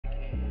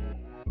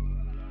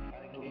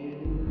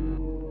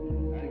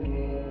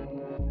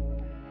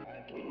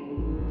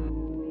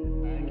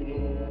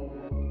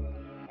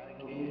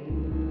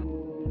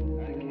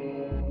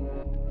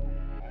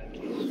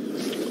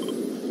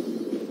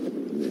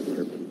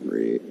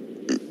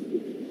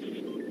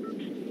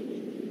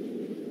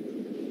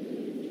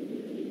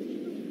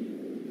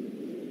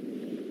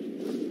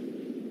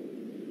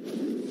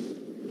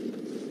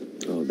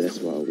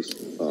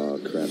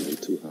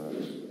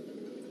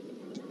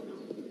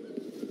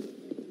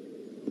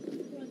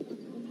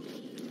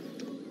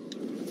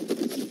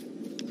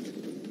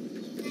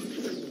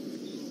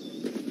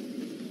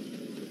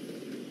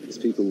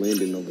people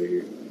landing over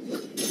here.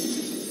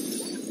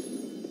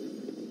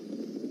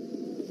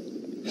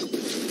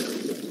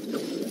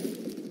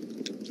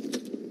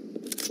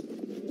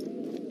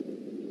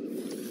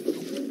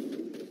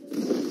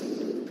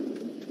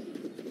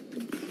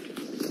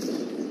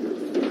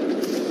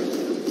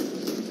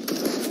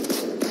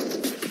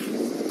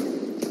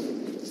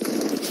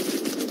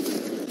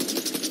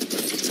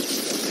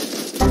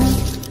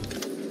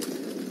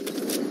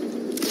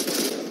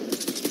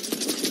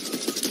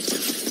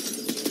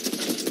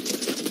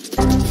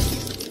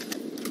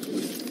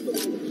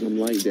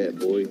 Like that,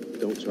 boy.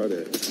 Don't try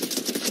that.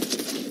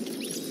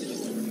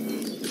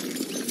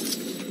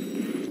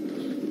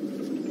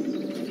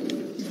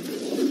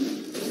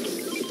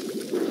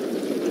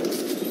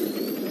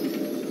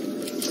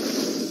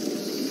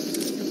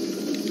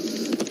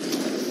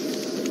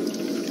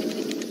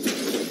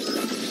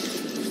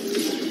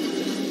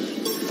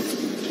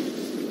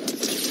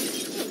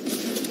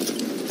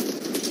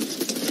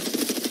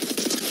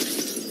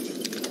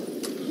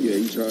 Yeah,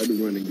 he tried to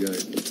run and gun.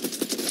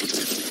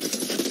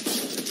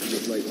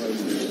 Like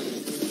Harvey did.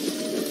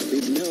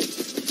 Need some help.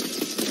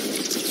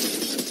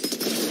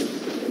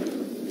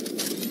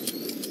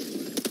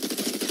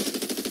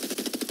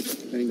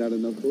 Ain't got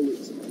enough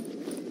bullets.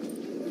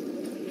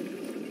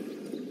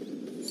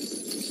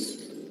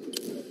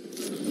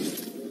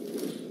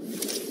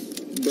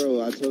 Bro,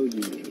 I told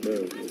you, bro.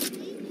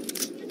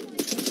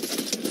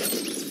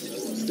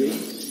 See?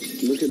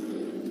 Look at...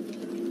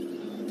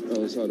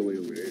 Oh, it's all the way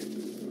over there.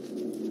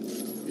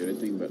 Yeah, that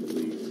thing about to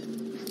leave.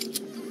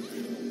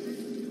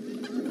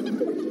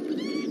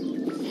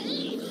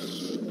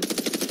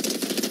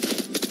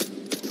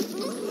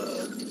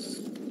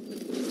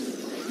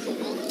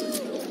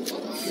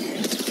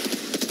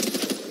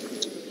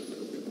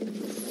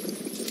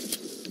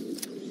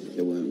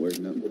 It wasn't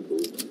working out before.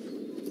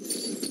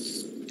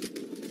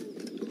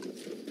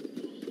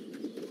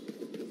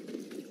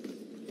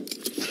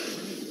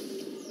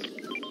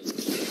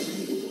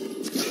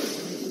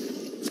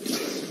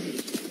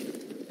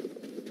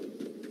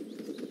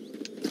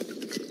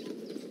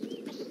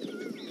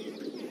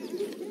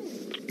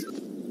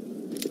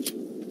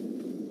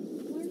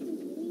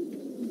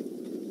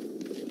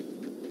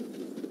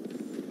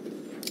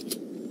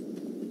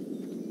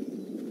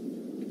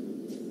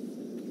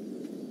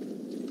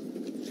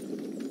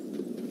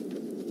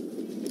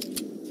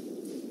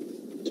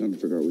 Trying to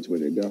figure out which way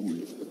they're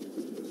going.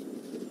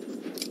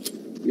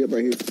 Yep,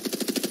 right here.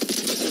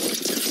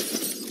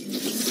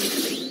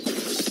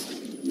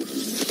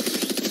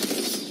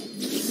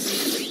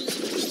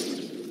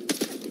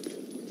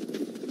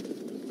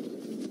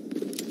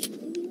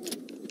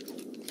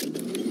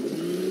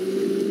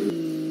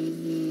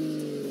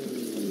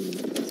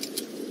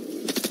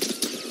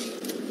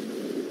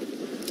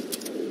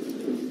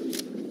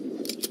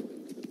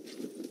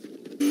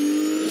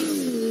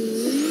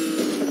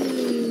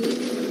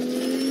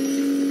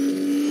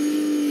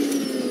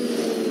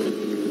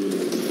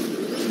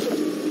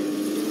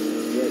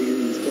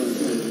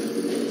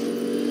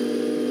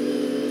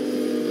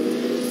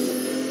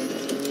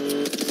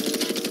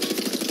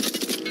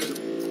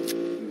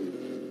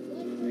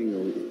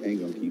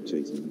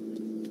 Chasing.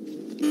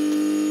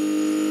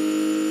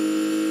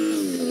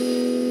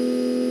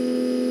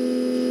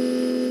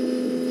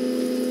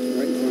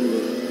 Right in front of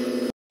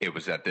it. It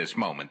was at this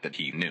moment that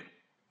he knew.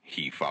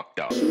 He fucked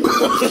up. No,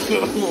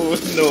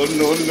 no,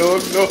 no,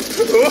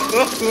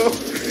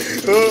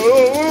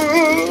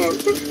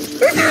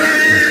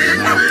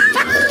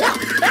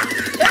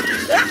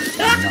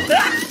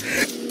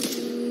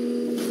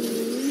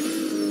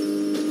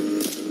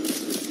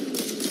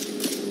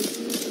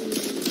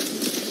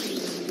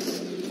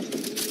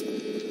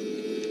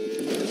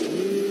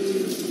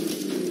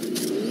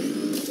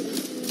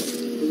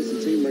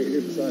 Right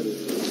here beside us.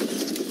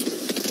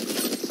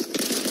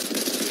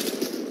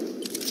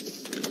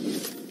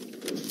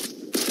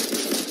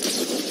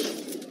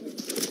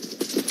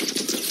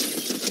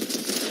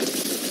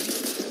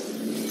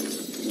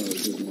 No,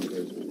 it's just one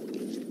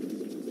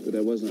person. But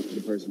that wasn't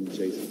the person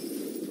chasing.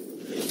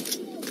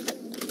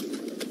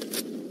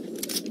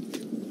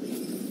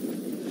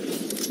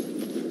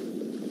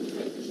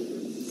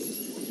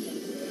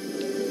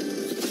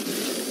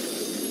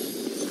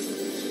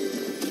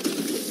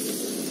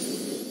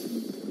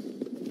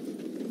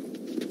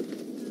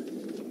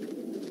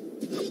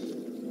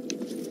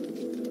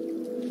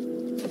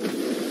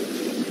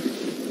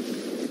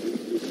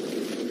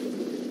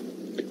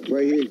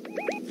 Right here.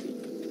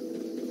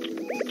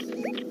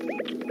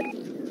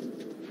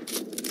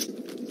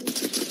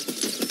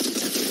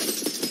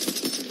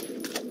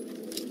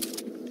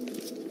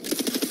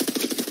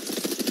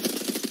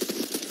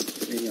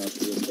 And y'all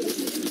still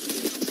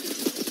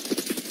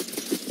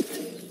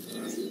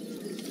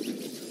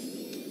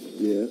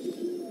yeah.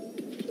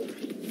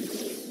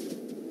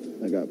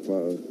 I got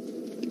 5.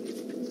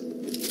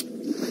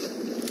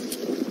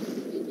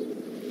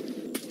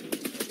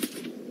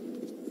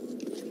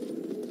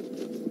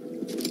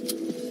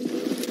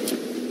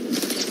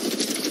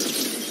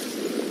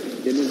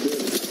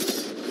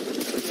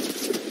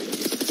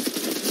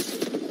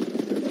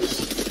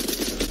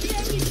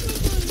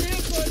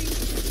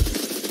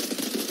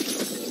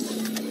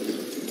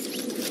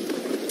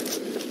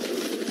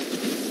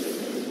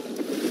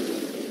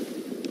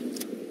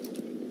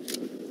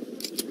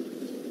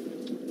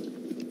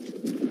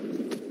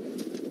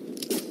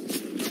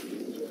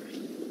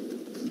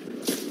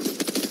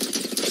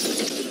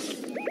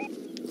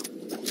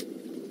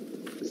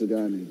 It's a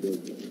guy in the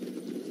building.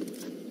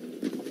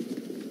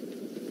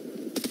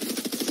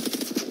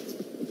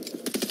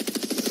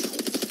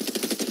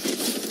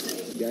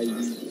 Got you.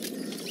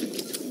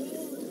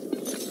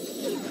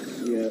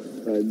 Yeah,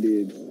 I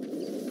did.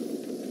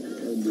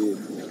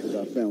 Because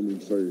I found him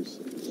first.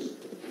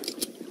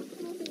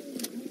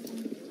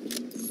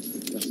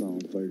 I saw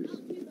him first.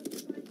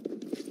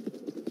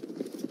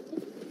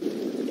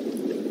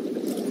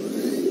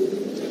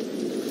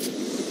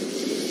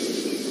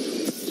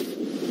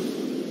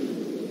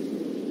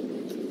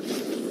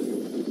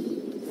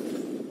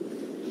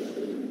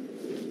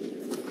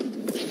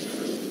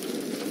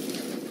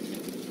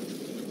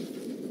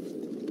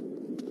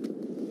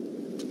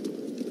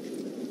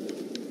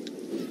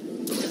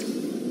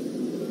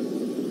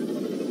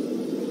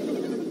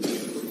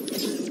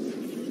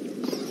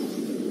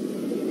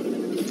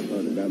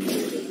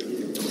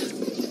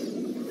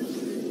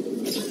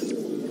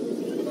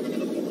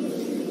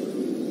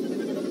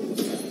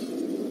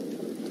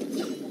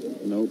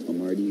 Nope,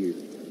 I'm already here.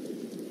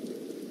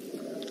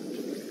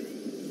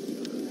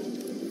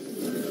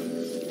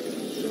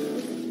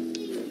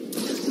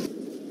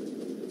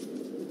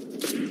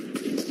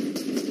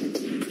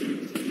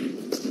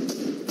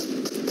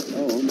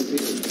 Oh, I'm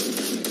here.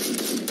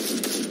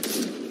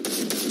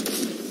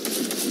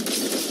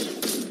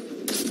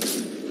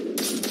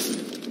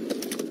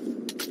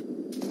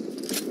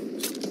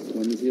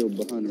 On this hill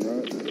behind the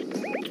rock.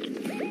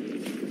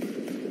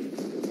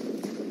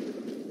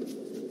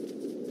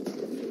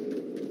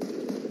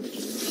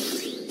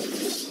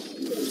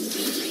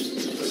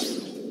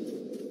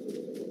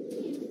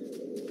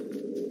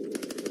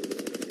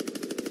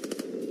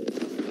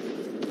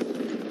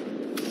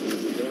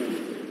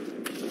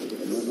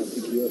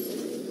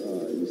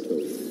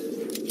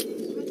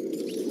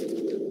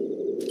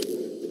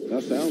 I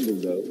found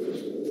him though.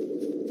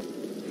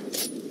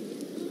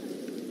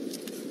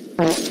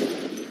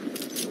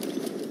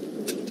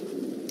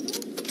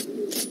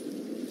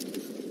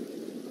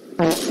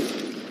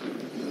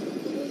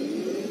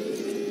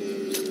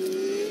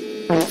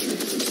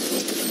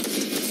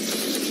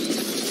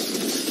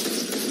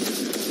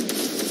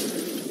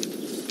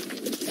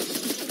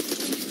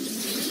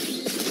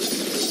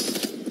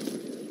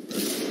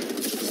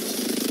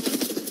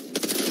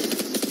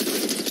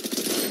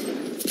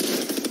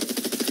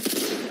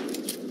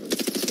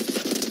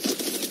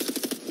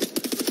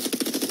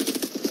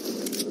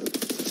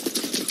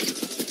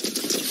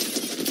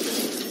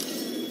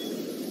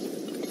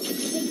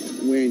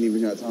 We ain't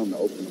even got time to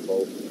open the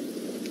boat.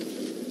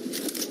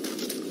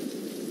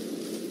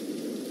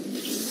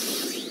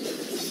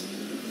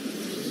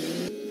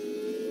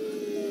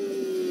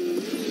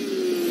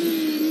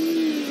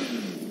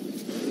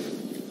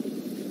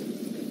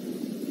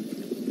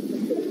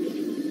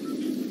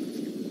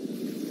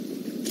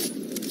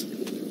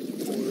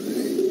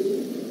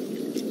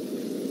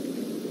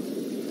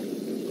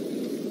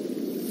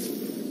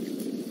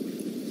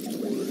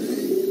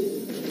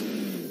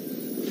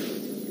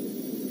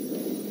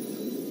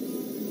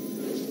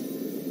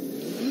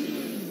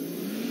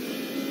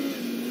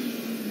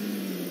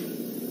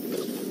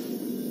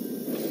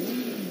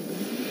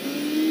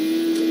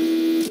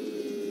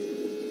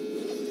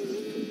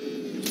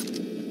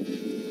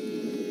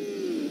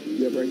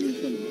 Yep, right here in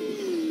front of me.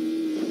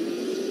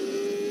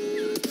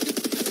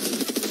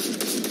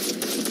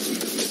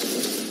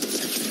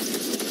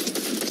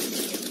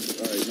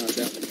 Alright, knock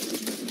that one.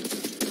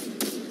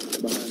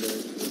 Behind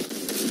us.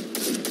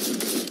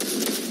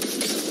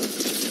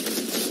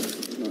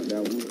 Knock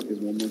that one. There's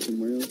one more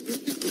somewhere else.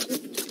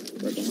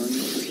 Right behind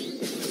me.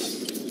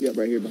 Yep,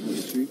 right here behind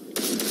the tree.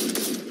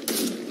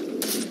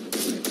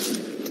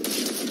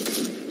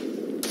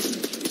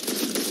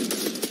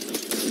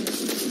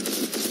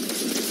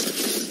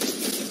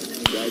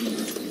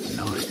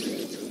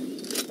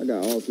 I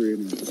got all three of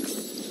them.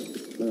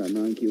 I got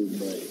 9 kills,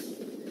 but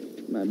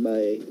my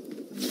boy.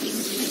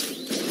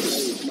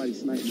 Somebody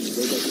sniped me.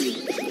 Go back here.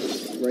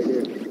 Right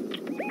there.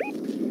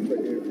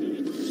 Right there.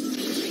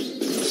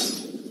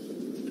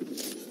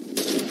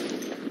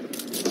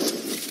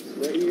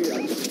 Right here. I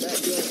just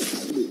backed up.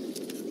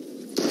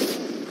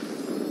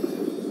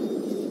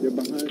 They're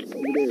behind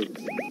over there.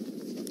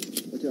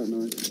 Watch out,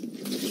 9.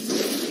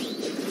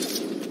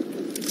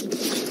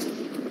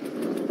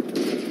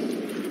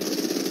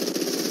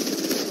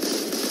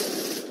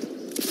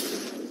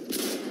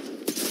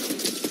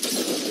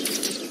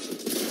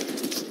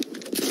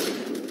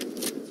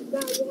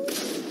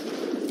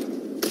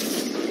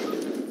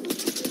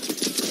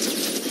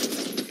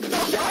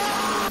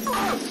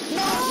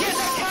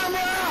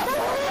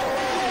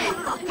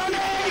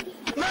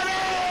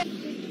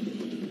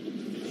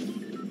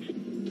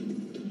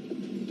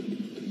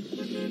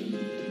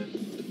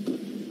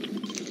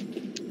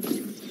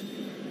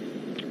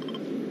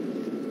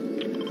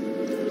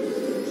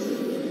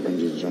 I'm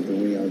just jumping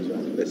when y'all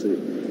jump. That's it.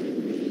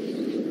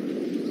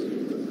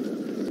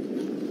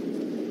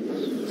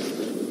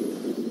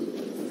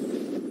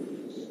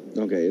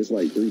 Okay, it's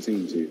like 3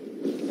 teams here.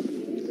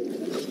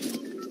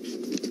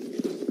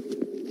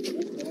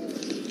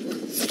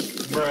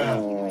 Bruh.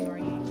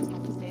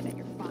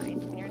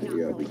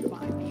 we go.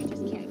 fine. You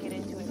just can't get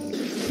into it.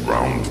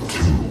 Round 2.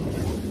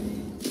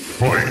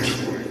 Fight!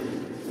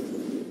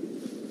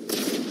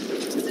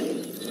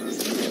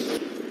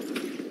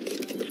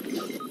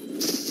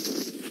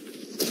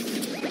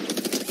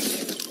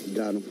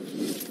 Got him.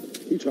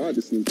 He tried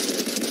to sneak back.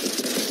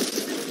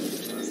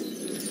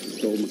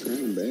 Stole my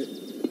crown back.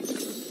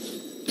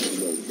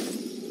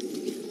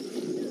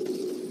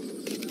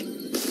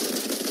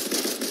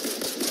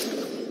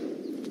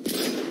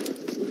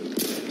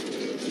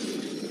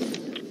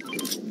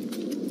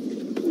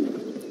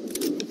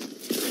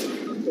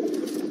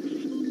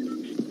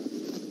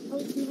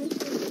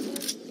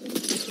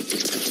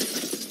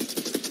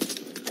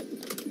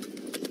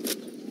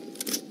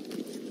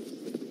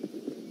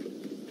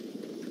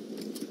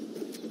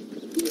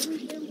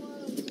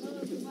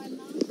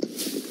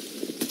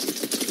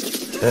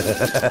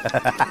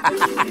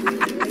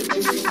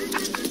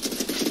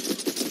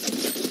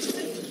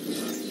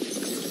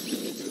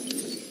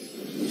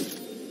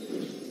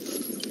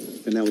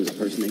 And that was the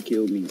person that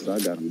killed me, so I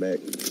got him back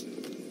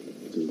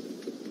too.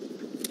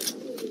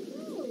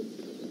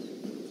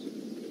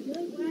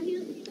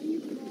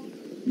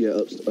 Yeah,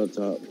 up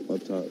top.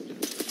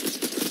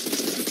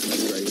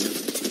 Right here.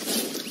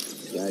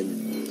 Got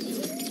him.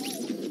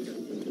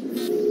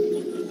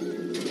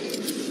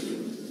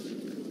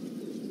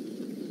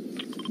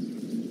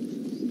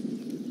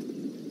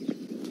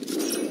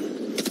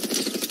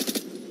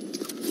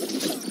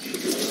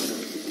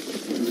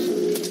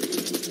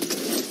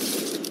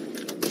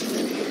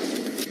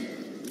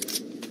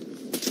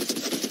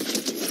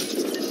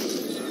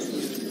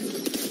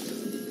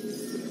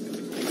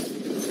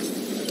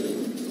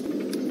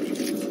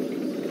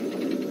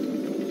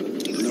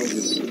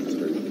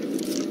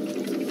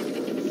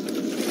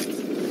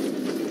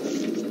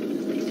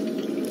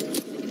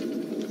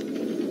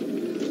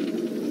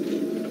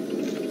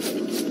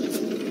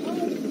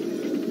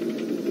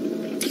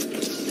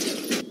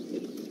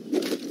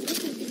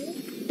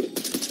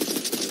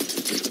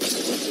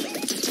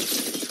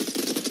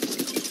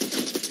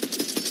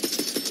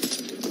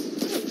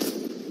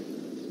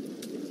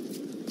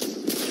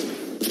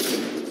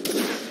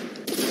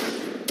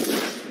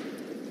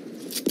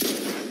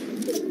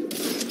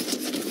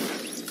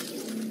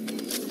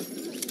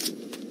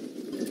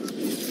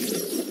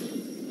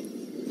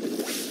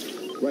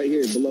 Right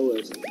here, below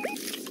us.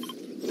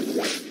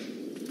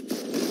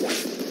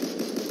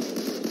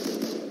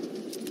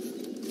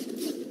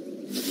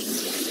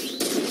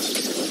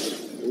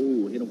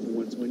 Ooh, hit him for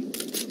 120.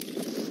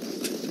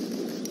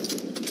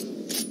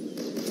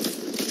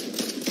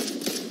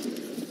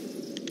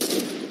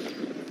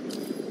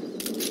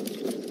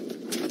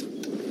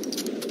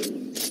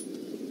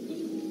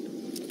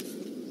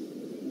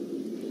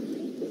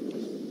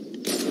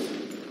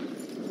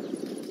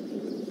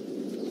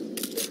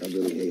 I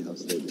really hate how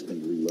slow this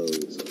thing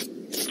reloads.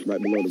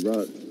 Right below the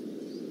rock.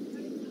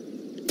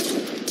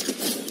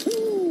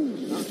 Ooh,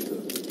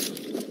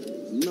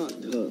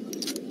 knocked her.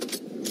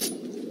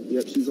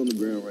 Yep, she's on the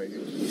ground right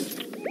here.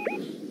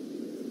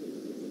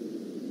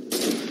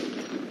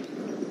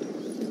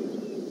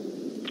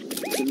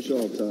 Finish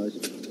off, Taj.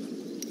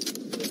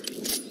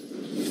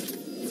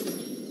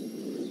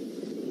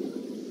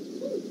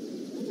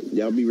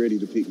 Y'all be ready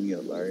to pick me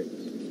up, alright?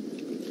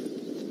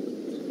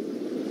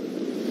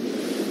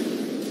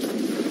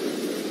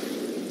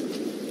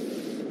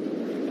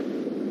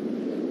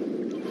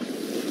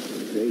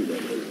 There you go.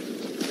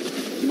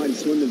 Somebody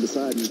swimming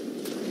beside me.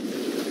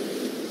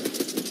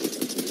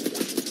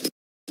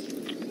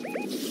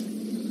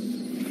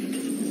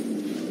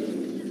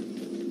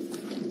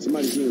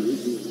 Somebody's here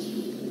with me.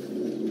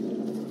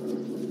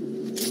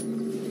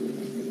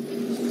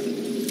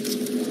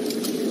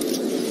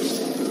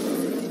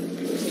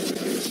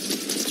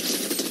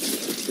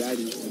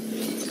 Daddy.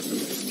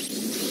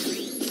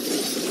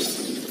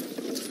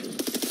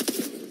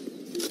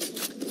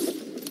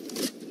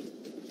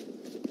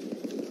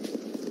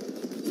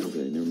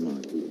 Okay, never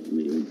mind.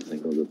 We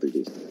think I'll go through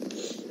this.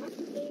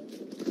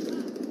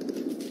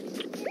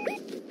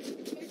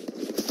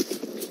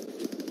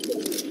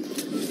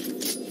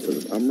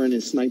 I'm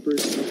running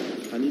snipers.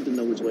 I need to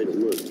know which way to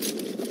look.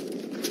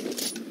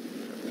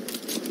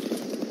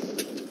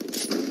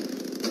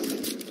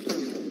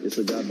 It's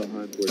a guy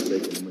behind for a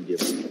second. I'm gonna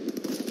get him.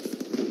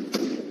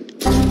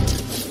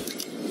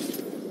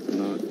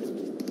 Not.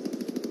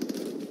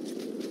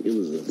 It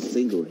was a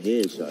single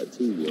headshot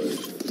too, boy.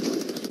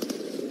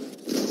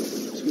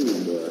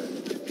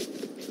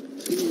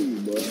 Two,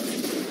 boy.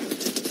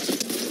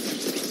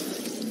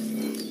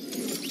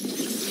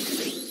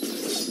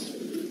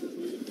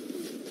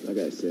 I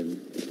got 7.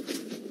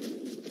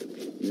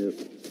 Yep.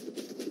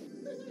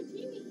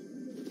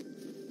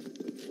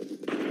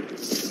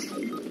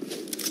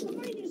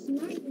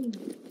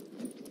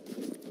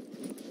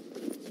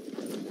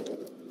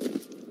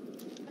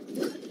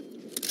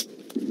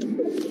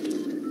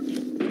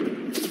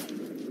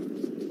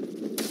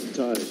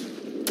 Taj,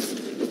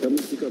 help me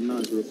pick up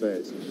 9s real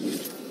fast.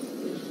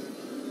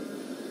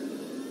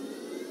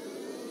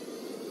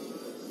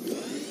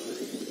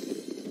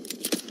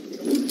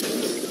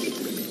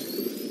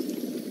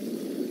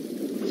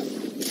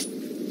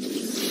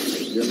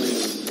 They're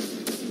landing.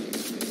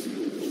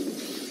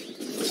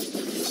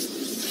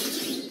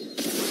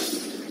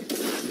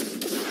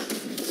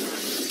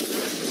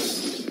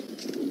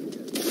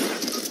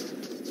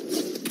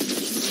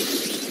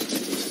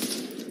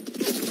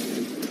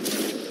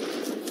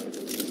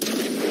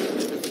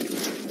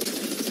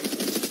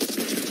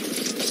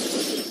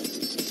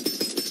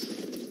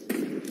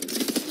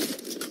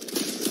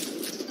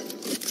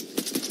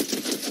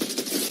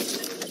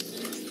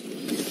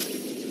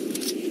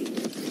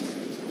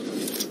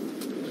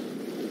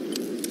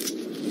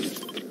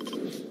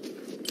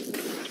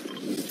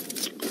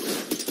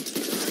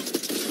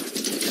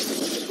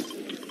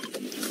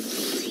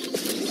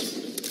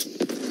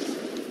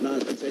 Nah,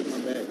 take my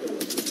bag.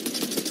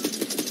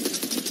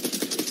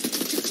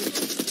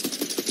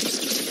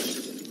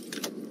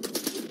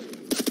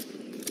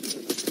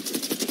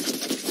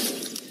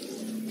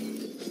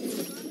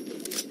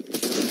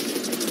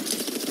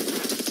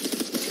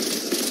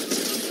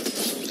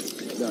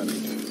 Got it.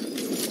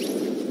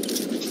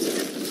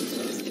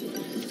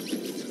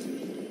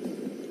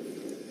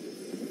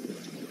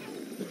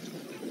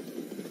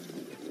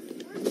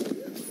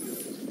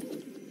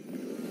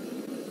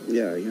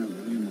 Yeah, I'm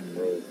on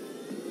the road.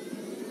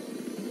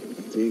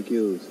 10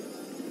 kills.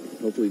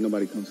 Hopefully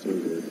nobody comes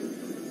towards us.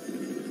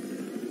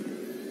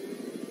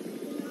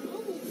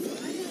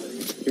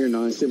 Here,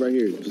 Nine, sit right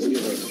here. Just heal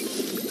up.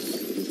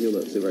 Just heal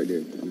up. Sit right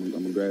there. I'm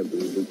gonna grab the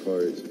blue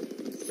cards.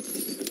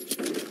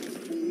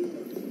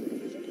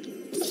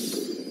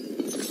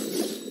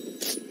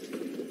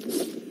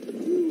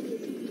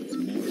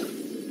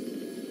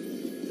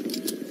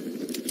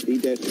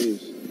 Eat that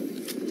fish.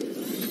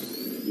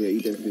 Yeah,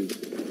 eat that fish.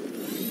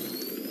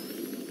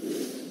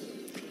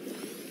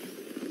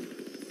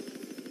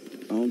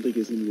 I don't think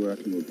it's anywhere I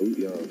can reboot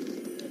y'all.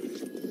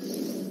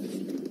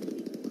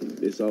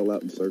 It's all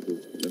out in the circle.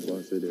 That's why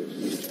I said that.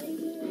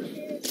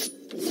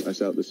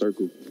 That's out the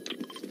circle.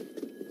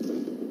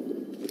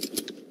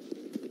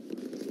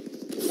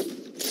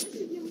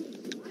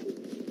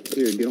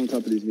 Here, get on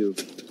top of this hill.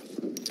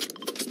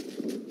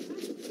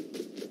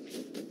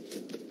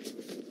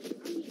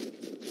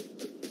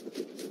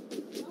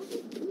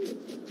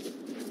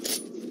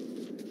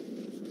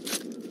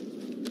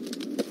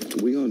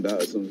 We gonna die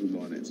as soon as we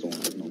go in that storm.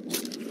 There's no point.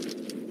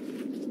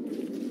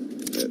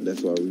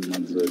 That's why we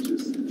might as well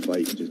just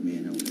fight, just me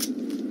and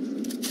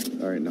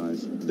him. Alright,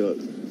 nice. Duck.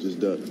 Just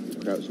duck.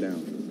 Crouch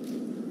down.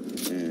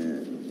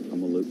 And I'm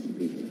gonna look for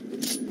people.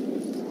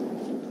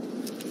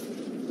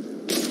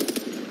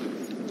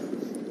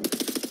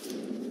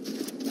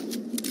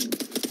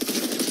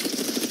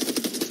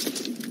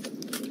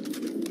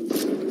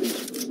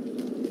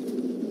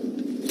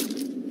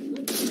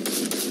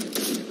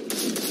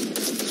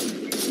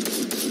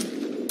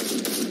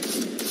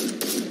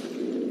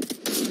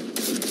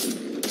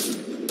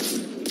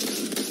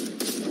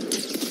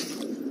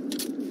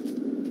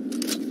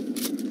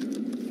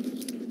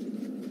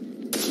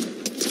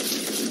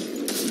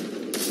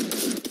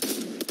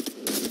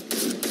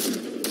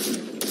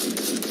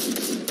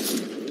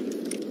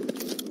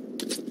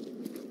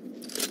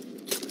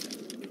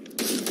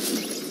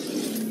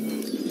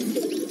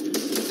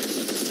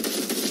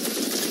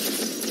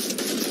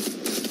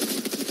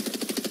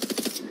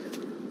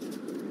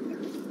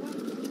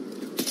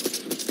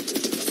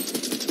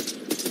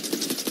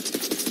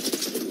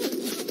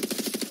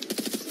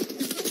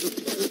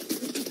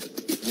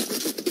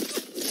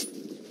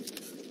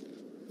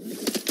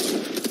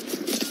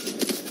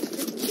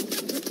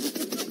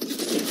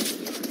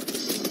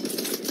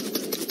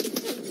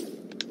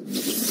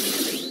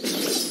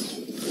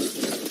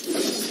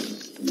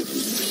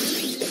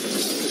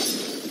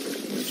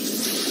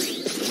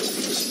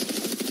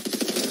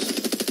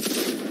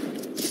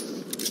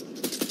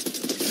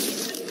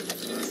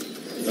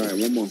 Alright,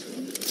 one more.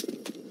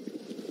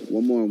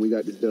 One more and we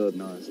got this dub,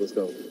 Nas. Let's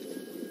go.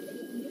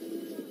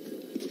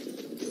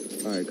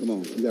 Alright, come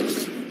on. We gotta.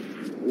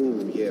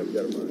 Ooh, yeah, we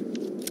gotta run.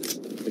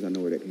 I think I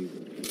know where that came from.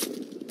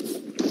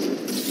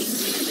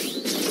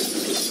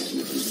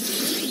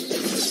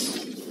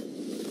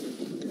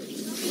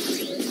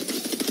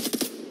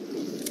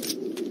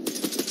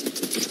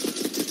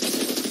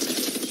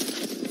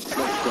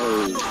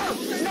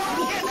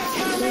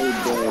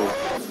 Let's go.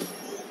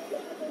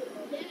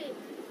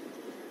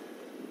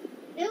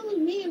 It was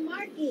me and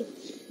Marcus.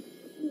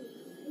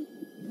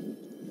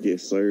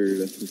 Yes, sir.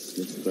 That's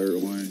the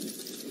third one.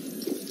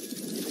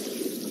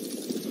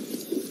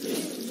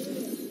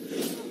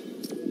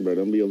 Bro,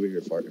 don't be over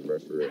here farting, bro,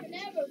 for real. I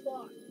never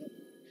fought.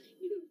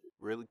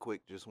 Really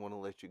quick, just want to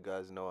let you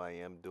guys know I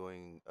am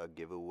doing a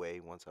giveaway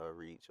once I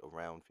reach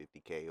around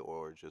 50K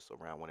or just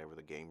around whenever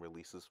the game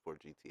releases for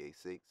GTA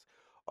 6.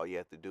 All you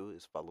have to do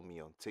is follow me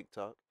on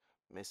TikTok,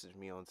 message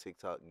me on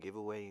TikTok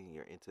giveaway, and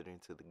you're entered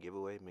into the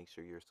giveaway. Make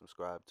sure you're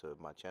subscribed to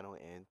my channel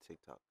and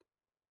TikTok.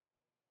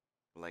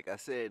 Like I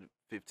said,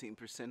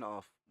 15%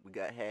 off. We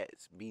got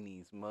hats,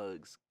 beanies,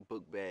 mugs,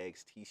 book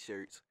bags,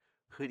 t-shirts,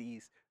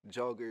 hoodies,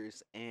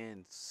 joggers,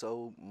 and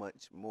so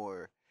much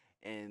more.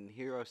 And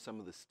here are some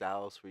of the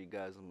styles for you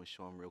guys. I'm going to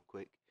show them real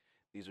quick.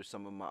 These are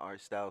some of my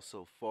art styles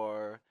so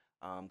far.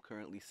 I'm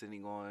currently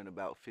sitting on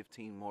about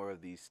 15 more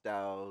of these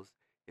styles.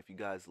 If you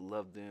guys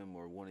love them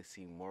or want to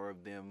see more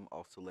of them,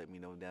 also let me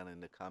know down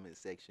in the comment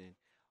section.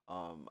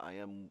 I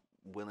am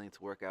willing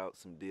to work out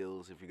some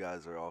deals if you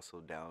guys are also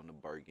down to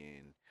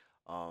bargain.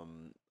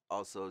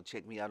 Also,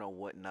 check me out on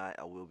Whatnot.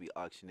 I will be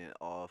auctioning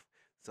off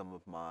some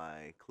of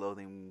my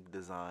clothing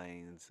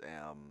designs.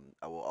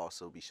 I will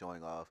also be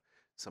showing off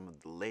some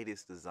of the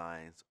latest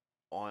designs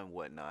on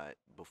Whatnot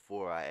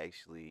before I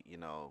actually,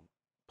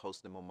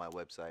 post them on my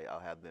website. I'll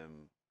have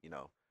them,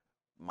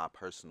 my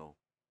personal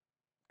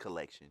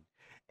collection,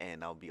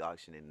 and I'll be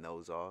auctioning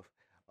those off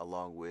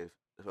along with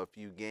a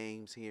few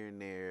games here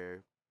and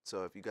there.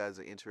 So if you guys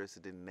are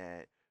interested in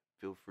that,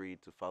 feel free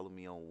to follow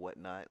me on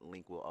Whatnot.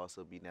 Link will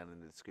also be down in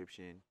the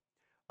description.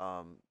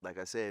 Like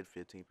I said,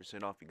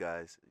 15% off, you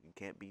guys. You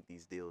can't beat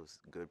these deals.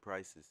 Good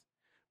prices.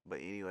 But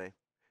anyway,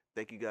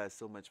 thank you guys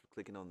so much for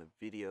clicking on the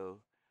video,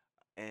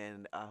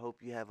 and I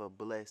hope you have a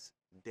blessed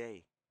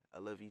day. I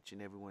love each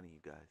and every one of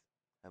you guys.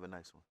 Have a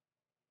nice one.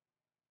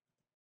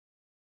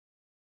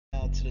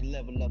 Down to the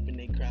level up and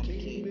they crown me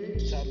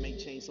king. Try to make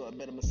change, so I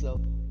better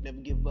myself. Never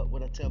give up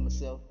what I tell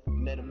myself.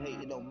 Let them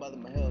hate, it don't bother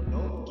my health.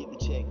 Get the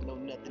check, no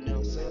nothing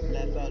else.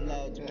 Laugh out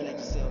loud, you pledge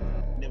yourself.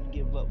 Never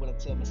give up what I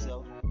tell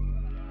myself.